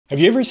Have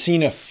you ever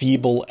seen a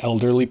feeble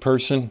elderly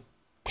person?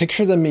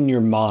 Picture them in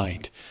your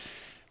mind.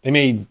 They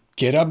may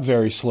get up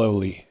very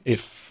slowly,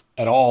 if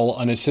at all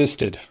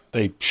unassisted.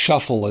 They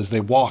shuffle as they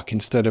walk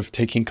instead of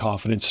taking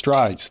confident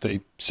strides.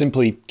 They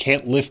simply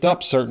can't lift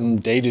up certain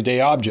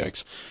day-to-day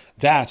objects.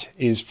 That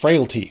is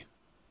frailty.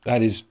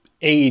 That is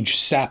age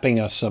sapping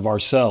us of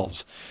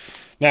ourselves.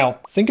 Now,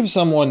 think of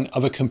someone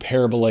of a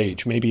comparable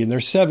age, maybe in their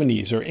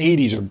 70s or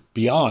 80s or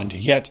beyond,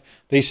 yet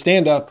they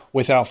stand up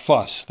without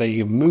fuss.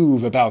 They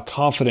move about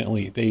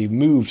confidently. They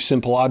move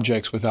simple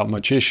objects without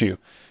much issue.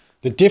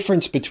 The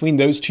difference between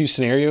those two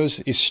scenarios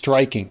is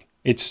striking.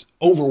 It's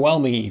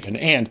overwhelming even.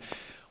 And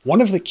one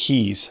of the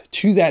keys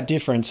to that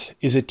difference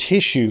is a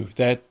tissue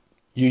that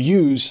you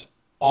use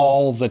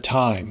all the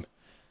time.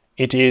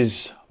 It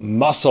is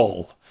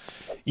muscle.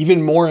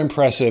 Even more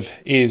impressive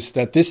is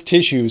that this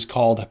tissue is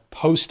called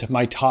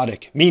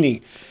post-mitotic,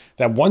 meaning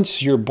that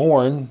once you're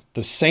born,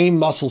 the same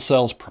muscle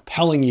cells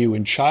propelling you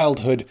in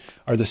childhood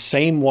are the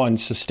same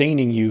ones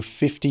sustaining you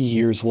 50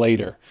 years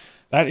later.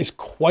 That is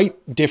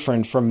quite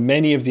different from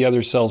many of the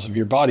other cells of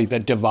your body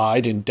that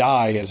divide and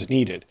die as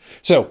needed.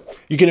 So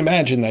you can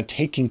imagine that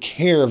taking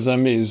care of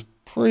them is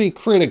pretty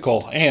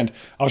critical, and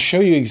I'll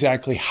show you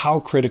exactly how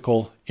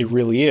critical it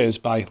really is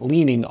by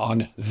leaning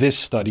on this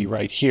study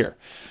right here.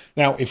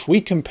 Now, if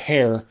we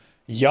compare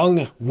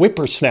young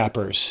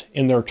whippersnappers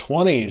in their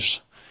 20s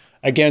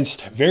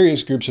against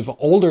various groups of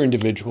older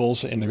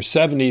individuals in their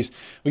 70s,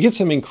 we get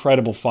some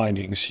incredible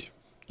findings.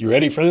 You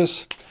ready for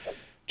this?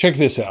 Check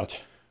this out.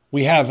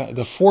 We have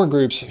the four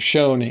groups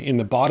shown in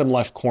the bottom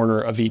left corner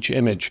of each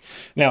image.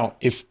 Now,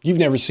 if you've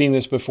never seen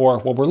this before,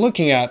 what we're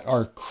looking at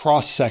are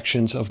cross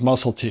sections of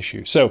muscle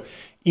tissue. So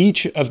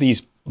each of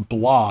these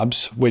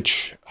blobs,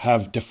 which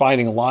have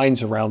defining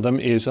lines around them,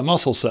 is a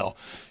muscle cell.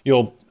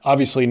 You'll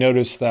obviously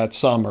notice that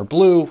some are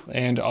blue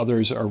and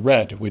others are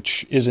red,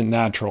 which isn't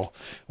natural.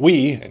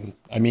 We, and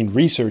I mean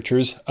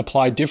researchers,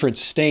 apply different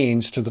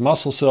stains to the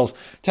muscle cells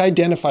to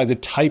identify the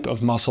type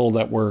of muscle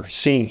that we're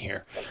seeing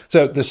here.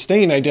 So the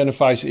stain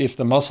identifies if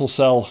the muscle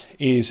cell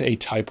is a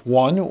type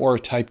 1 or a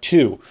type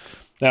 2.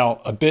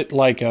 Now, a bit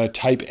like a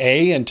type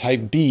A and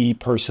type B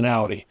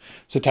personality.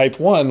 So type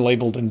 1,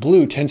 labeled in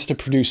blue, tends to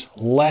produce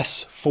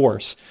less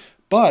force,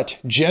 but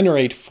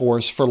generate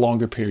force for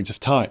longer periods of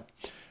time.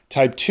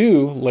 Type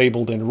 2,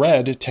 labeled in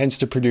red, tends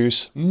to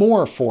produce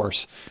more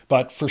force,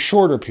 but for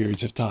shorter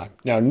periods of time.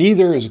 Now,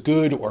 neither is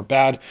good or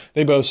bad.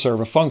 They both serve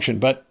a function,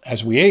 but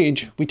as we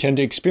age, we tend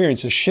to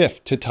experience a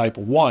shift to type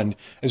 1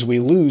 as we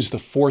lose the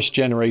force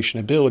generation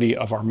ability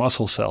of our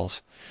muscle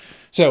cells.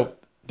 So,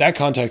 that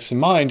context in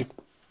mind,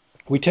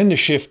 we tend to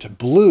shift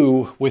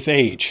blue with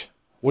age.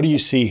 What do you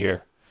see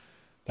here?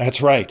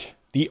 That's right.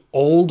 The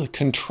old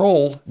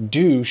control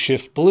do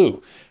shift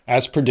blue,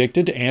 as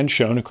predicted and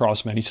shown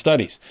across many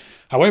studies.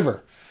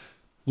 However,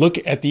 look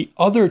at the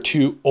other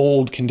two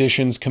old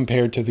conditions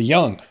compared to the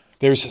young.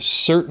 There's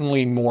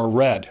certainly more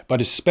red, but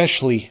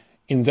especially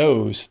in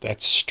those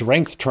that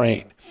strength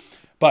train.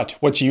 But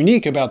what's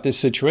unique about this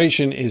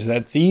situation is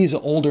that these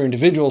older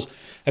individuals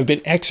have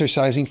been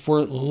exercising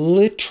for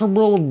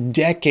literal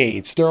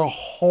decades, their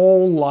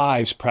whole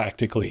lives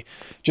practically,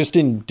 just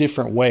in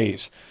different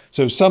ways.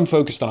 So some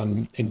focused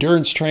on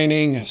endurance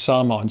training,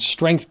 some on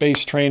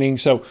strength-based training.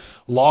 So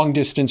long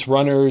distance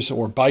runners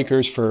or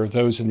bikers for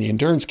those in the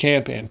endurance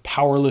camp, and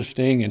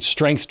powerlifting and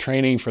strength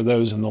training for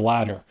those in the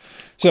latter.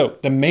 So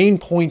the main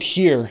point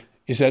here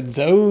is that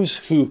those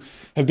who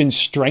have been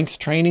strength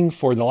training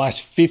for the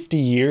last 50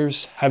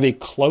 years have a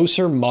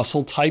closer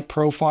muscle type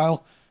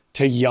profile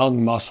to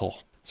young muscle.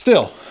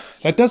 Still,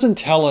 that doesn't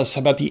tell us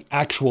about the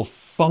actual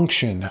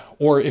function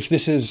or if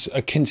this is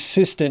a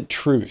consistent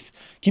truth.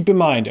 Keep in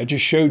mind, I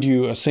just showed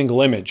you a single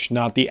image,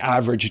 not the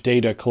average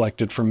data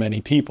collected from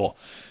many people.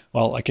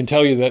 Well, I can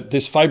tell you that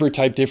this fiber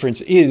type difference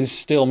is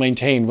still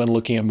maintained when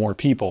looking at more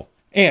people.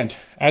 And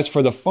as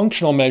for the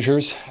functional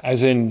measures,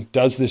 as in,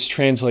 does this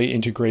translate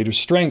into greater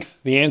strength?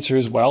 The answer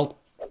is, well,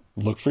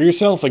 look for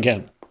yourself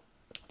again.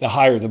 The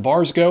higher the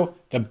bars go,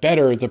 the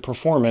better the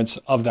performance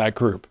of that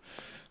group.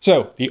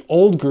 So the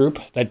old group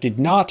that did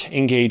not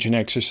engage in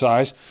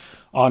exercise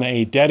on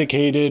a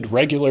dedicated,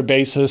 regular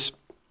basis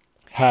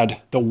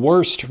had the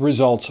worst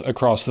results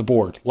across the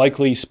board,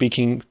 likely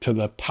speaking to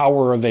the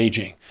power of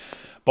aging.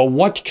 But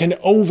what can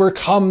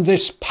overcome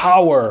this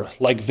power,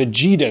 like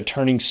Vegeta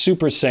turning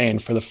Super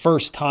Saiyan for the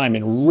first time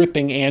and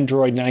ripping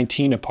Android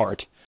 19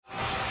 apart?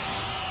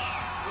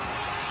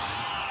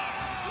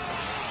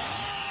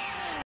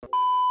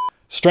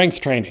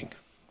 Strength training.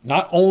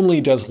 Not only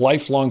does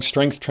lifelong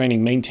strength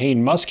training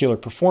maintain muscular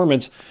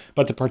performance,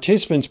 but the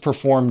participants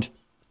performed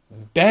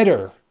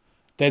better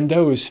than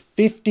those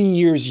 50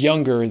 years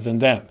younger than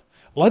them.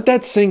 Let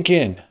that sink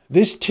in.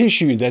 This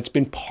tissue that's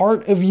been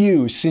part of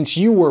you since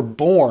you were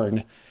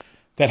born,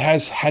 that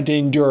has had to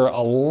endure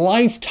a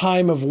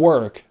lifetime of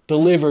work,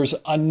 delivers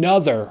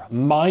another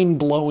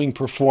mind-blowing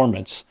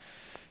performance.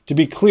 To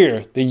be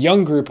clear, the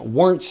young group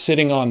weren't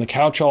sitting on the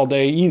couch all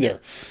day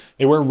either.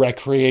 They were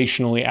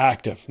recreationally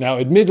active. Now,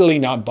 admittedly,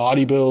 not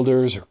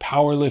bodybuilders or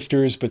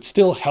powerlifters, but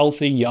still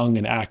healthy, young,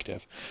 and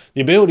active.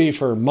 The ability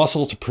for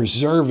muscle to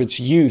preserve its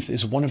youth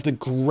is one of the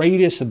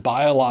greatest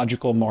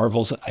biological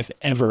marvels I've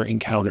ever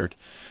encountered.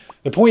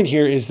 The point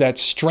here is that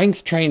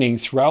strength training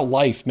throughout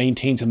life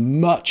maintains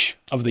much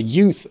of the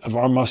youth of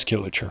our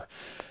musculature,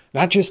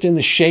 not just in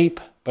the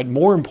shape, but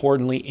more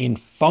importantly in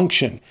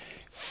function.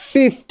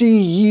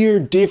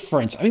 50-year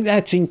difference. I mean,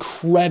 that's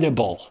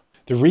incredible.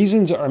 The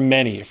reasons are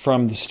many,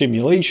 from the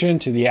stimulation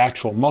to the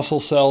actual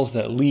muscle cells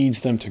that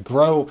leads them to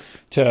grow,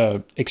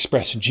 to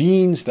express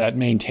genes that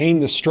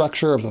maintain the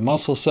structure of the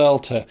muscle cell,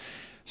 to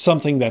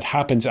something that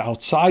happens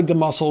outside the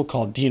muscle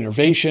called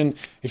denervation.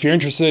 If you're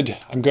interested,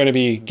 I'm going to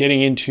be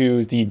getting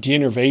into the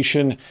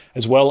denervation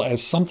as well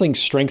as something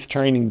strength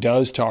training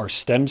does to our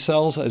stem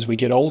cells as we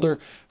get older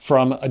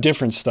from a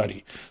different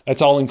study.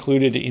 That's all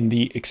included in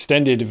the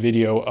extended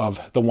video of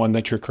the one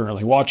that you're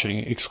currently watching,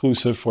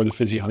 exclusive for the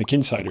Physionic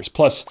Insiders.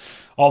 Plus,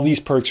 all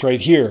these perks right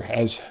here,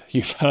 as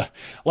you've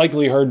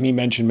likely heard me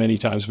mention many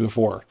times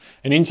before.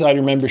 An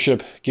insider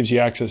membership gives you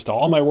access to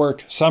all my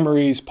work,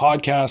 summaries,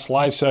 podcasts,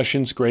 live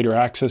sessions, greater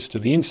access to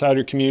the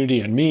insider community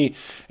and me,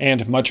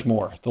 and much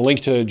more. The link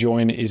to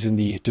join is in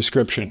the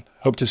description.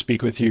 Hope to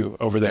speak with you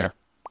over there.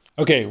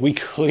 Okay, we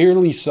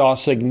clearly saw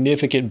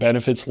significant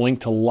benefits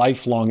linked to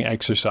lifelong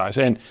exercise,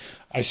 and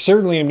I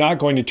certainly am not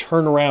going to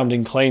turn around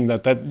and claim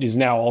that that is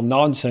now all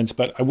nonsense,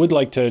 but I would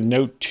like to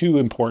note two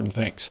important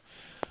things.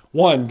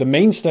 One, the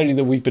main study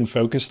that we've been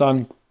focused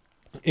on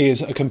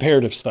is a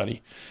comparative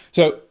study.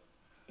 So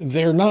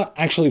they're not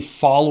actually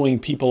following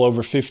people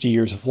over 50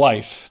 years of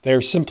life.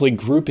 They're simply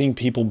grouping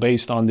people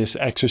based on this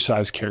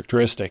exercise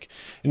characteristic.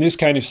 In this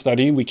kind of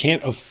study, we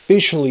can't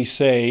officially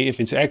say if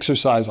it's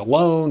exercise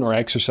alone or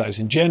exercise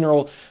in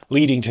general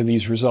leading to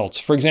these results.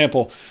 For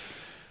example,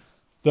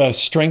 the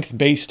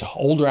strength-based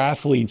older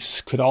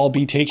athletes could all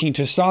be taking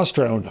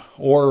testosterone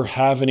or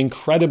have an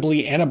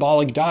incredibly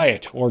anabolic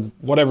diet or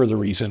whatever the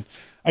reason.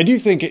 I do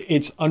think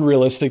it's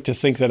unrealistic to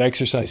think that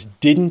exercise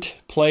didn't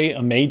play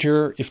a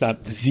major, if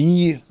not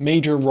the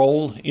major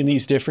role in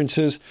these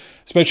differences,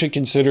 especially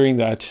considering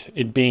that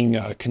it being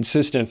a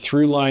consistent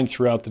through line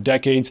throughout the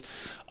decades,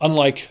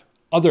 unlike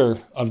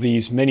other of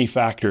these many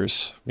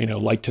factors,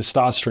 like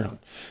testosterone.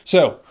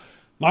 So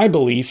my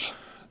belief,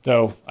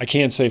 though I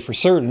can't say for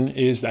certain,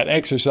 is that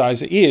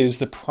exercise is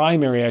the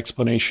primary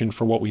explanation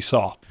for what we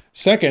saw.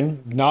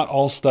 Second, not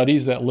all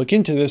studies that look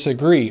into this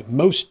agree.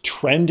 Most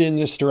trend in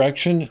this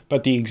direction,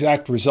 but the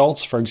exact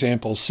results, for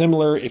example,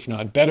 similar, if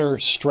not better,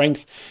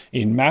 strength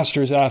in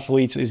masters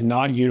athletes is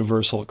not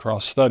universal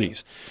across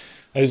studies.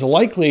 That is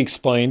likely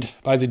explained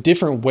by the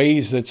different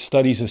ways that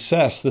studies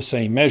assess the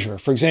same measure.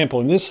 For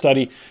example, in this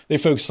study, they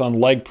focused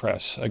on leg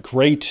press, a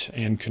great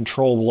and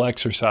controllable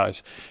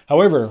exercise.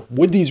 However,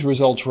 would these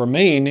results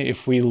remain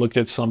if we looked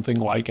at something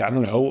like,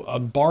 a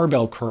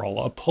barbell curl,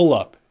 a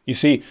pull-up? You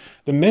see,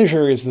 the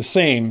measure is the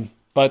same,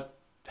 but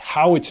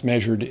how it's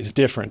measured is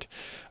different.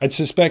 I'd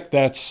suspect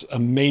that's a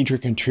major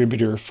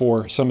contributor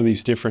for some of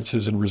these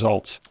differences in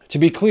results. To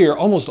be clear,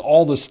 almost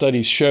all the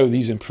studies show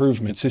these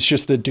improvements. It's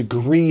just the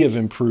degree of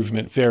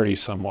improvement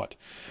varies somewhat.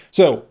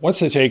 So what's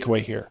the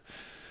takeaway here?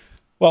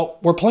 Well,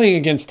 we're playing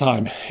against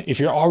time. If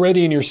you're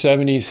already in your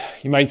 70s,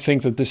 you might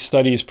think that this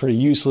study is pretty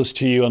useless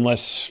to you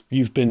unless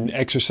you've been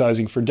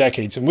exercising for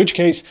decades, in which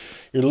case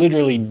you're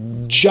literally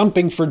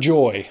jumping for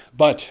joy.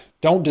 But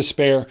don't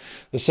despair.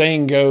 The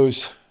saying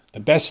goes, the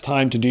best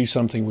time to do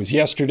something was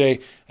yesterday,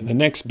 and the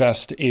next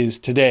best is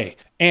today.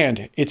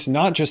 And it's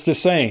not just a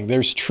saying.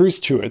 There's truth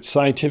to it,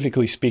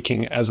 scientifically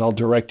speaking, as I'll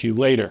direct you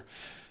later.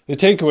 The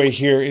takeaway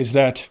here is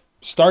that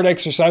start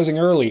exercising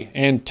early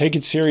and take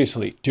it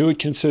seriously. Do it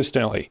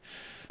consistently.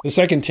 The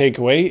second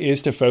takeaway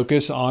is to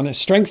focus on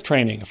strength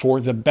training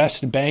for the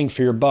best bang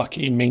for your buck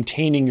in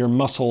maintaining your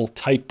muscle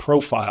type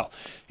profile,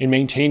 in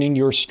maintaining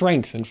your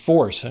strength and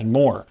force and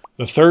more.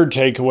 The third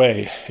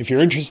takeaway, if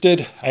you're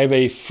interested, I have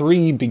a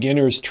free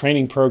beginners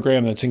training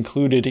program that's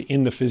included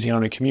in the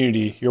Physionic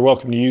community. You're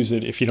welcome to use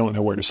it if you don't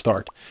know where to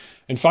start.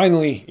 And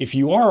finally, if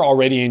you are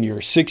already in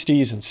your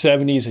 60s and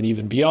 70s and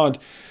even beyond,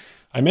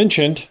 I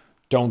mentioned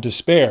don't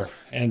despair.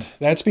 And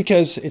that's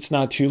because it's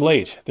not too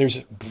late. There's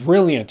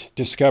brilliant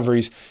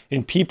discoveries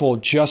in people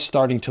just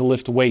starting to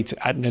lift weights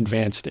at an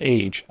advanced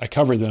age. I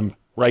cover them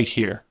right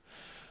here.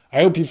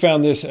 I hope you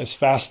found this as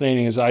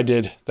fascinating as I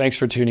did. Thanks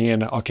for tuning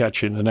in. I'll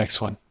catch you in the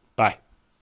next one.